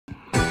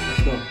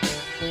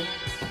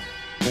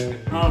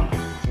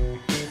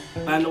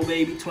Bando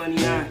baby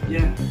 29,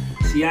 yeah.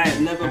 See, I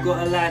ain't never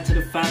gotta lie to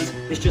the fans.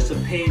 It's just a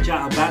page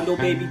out of Bando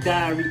baby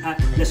diary.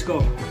 Let's go.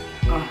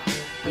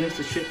 And it's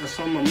the shit that's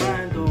on my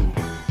mind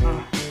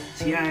though.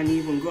 See, I ain't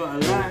even gotta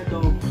lie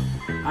though.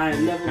 I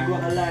ain't never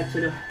gotta lie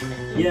to the,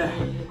 yeah,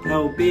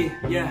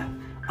 LB, yeah.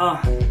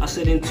 I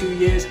said in 2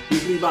 years, we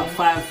blew about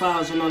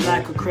 5,000 on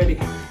like a credit.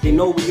 They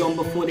know we on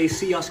before they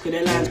see us, cause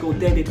their lines go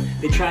deaded.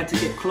 They tried to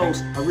get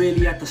close, I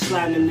really had to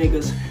slime them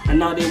niggas. And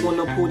now they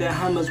wanna pull their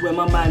hammers where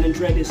my mind and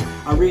dread is.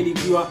 I really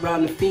grew up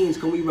round the fiends,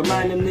 can we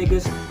remind them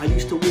niggas? I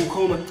used to walk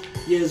home at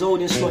years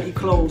old in snotty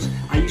clothes.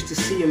 I used to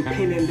see him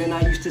pinning, then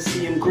I used to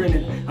see him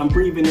grinning. I'm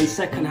breathing in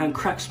secondhand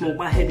crack smoke,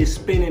 my head is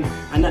spinning.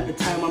 And at the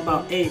time I'm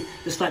about 8,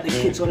 just like the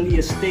kids on the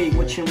estate,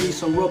 watching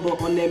Reese and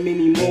Robert on their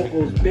mini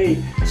motos,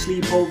 babe.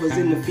 Sleepovers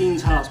in the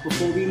fiend's house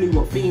before we knew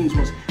what fiends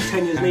was.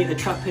 10 years later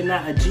trapping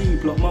at a G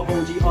block, my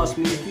OG asked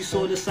me if you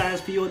saw the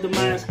signs for your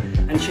demise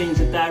and changed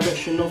the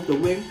direction of the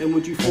wind, then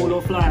would you fall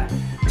or fly?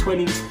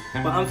 20,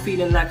 but I'm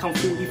feeling like I'm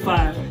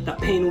 45. That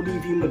pain will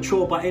leave you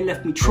mature, but it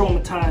left me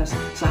traumatized.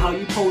 So how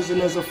you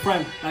posing as a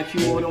friend, like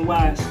you more than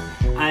wise?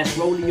 Ice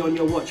rollie on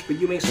your watch, but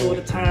you ain't saw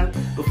the time.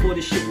 Before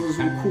this shit was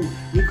all cool,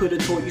 we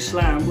could've taught you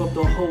slam. Robbed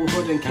the whole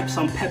hood and kept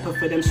some pepper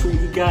for them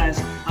salty guys.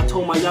 I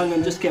told my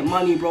young'un, just get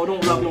money bro,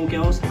 don't love no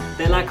girls.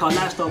 They like our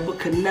lifestyle but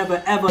could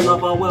never ever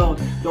love our world.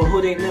 The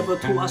hood ain't never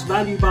taught us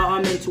value about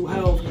our mental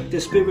health.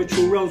 The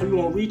spiritual realms we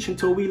won't reach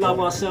until we love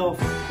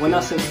ourselves. When I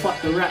said fuck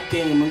the rap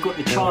game and got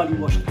the Charlie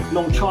washed,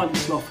 no Charlie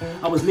sloth,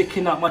 I was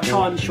licking up my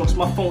Charlie shots,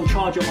 my phone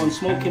charger on,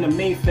 smoking a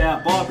Mayfair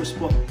at Barbara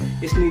spot.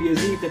 It's New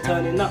Year's Eve, they're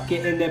turning up,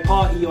 getting their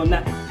party on.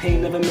 That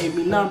pain never made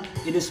me numb,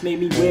 it just made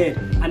me weird.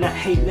 And that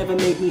hate never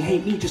made me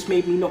hate me, just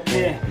made me not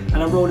care.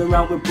 And I roll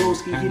around with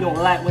broski, he don't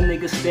like when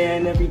niggas stare.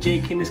 And every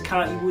Jake in this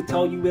county will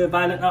tell you we're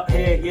violent up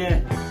here,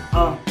 yeah.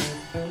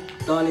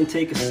 Darling,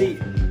 take a seat.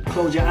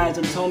 Close your eyes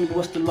and tell me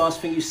what's the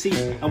last thing you see.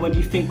 And when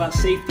you think about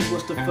safety,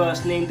 what's the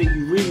first name that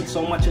you read?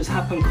 So much has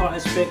happened, can't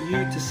expect you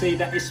to say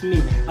that it's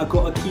me. I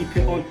gotta keep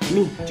it on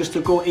me, just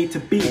to go A to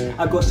B.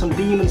 I got some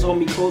demons on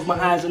me, close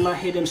my eyes and I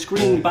hear them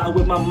scream. Battle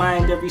with my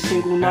mind every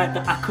single night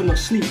that I could not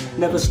sleep.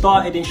 Never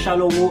started in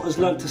shallow waters,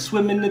 learned to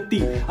swim in the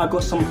deep. I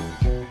got some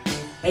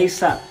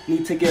ASAP,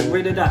 need to get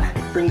rid of that.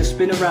 Bring the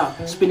spinner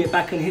out, spin it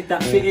back and hit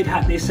that fitted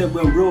hat. They said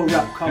when real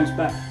rap comes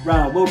back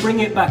round, well bring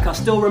it back, I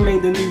still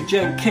remain the new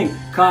gen king.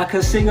 Cause I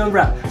can sing and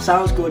rap,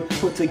 sounds good,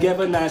 put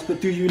together nice,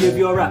 but do you live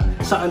your rap?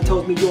 Something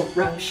tells me your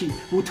rap sheet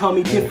will tell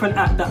me different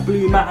act. That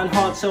blue mat and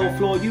hard sell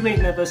floor, you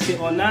ain't never sit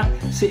on that.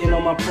 Sitting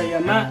on my prayer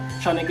mat,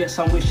 trying to get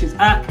some wishes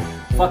act.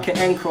 Fuck it,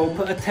 Encro,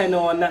 put a tenner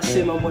on that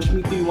sim and watch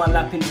me do one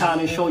lap in town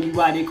and show you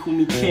why they call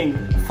me king.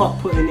 Fuck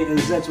putting it in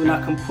Zeds when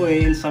I can put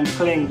it in some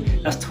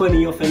cling. That's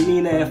 20 off a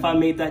Nina if I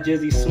made that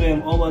jersey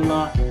swim. Oh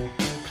Allah,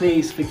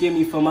 please forgive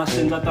me for my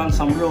sins, I done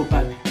some real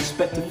bad.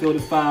 Expect to feel the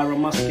fire on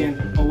my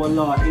skin. Oh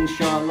Allah,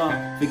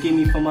 inshallah, forgive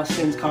me for my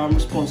sins, cause I'm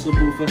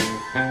responsible for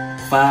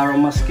fire on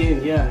my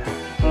skin, yeah.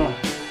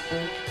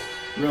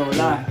 Real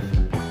life,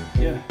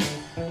 yeah.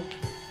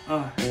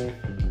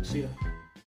 See ya.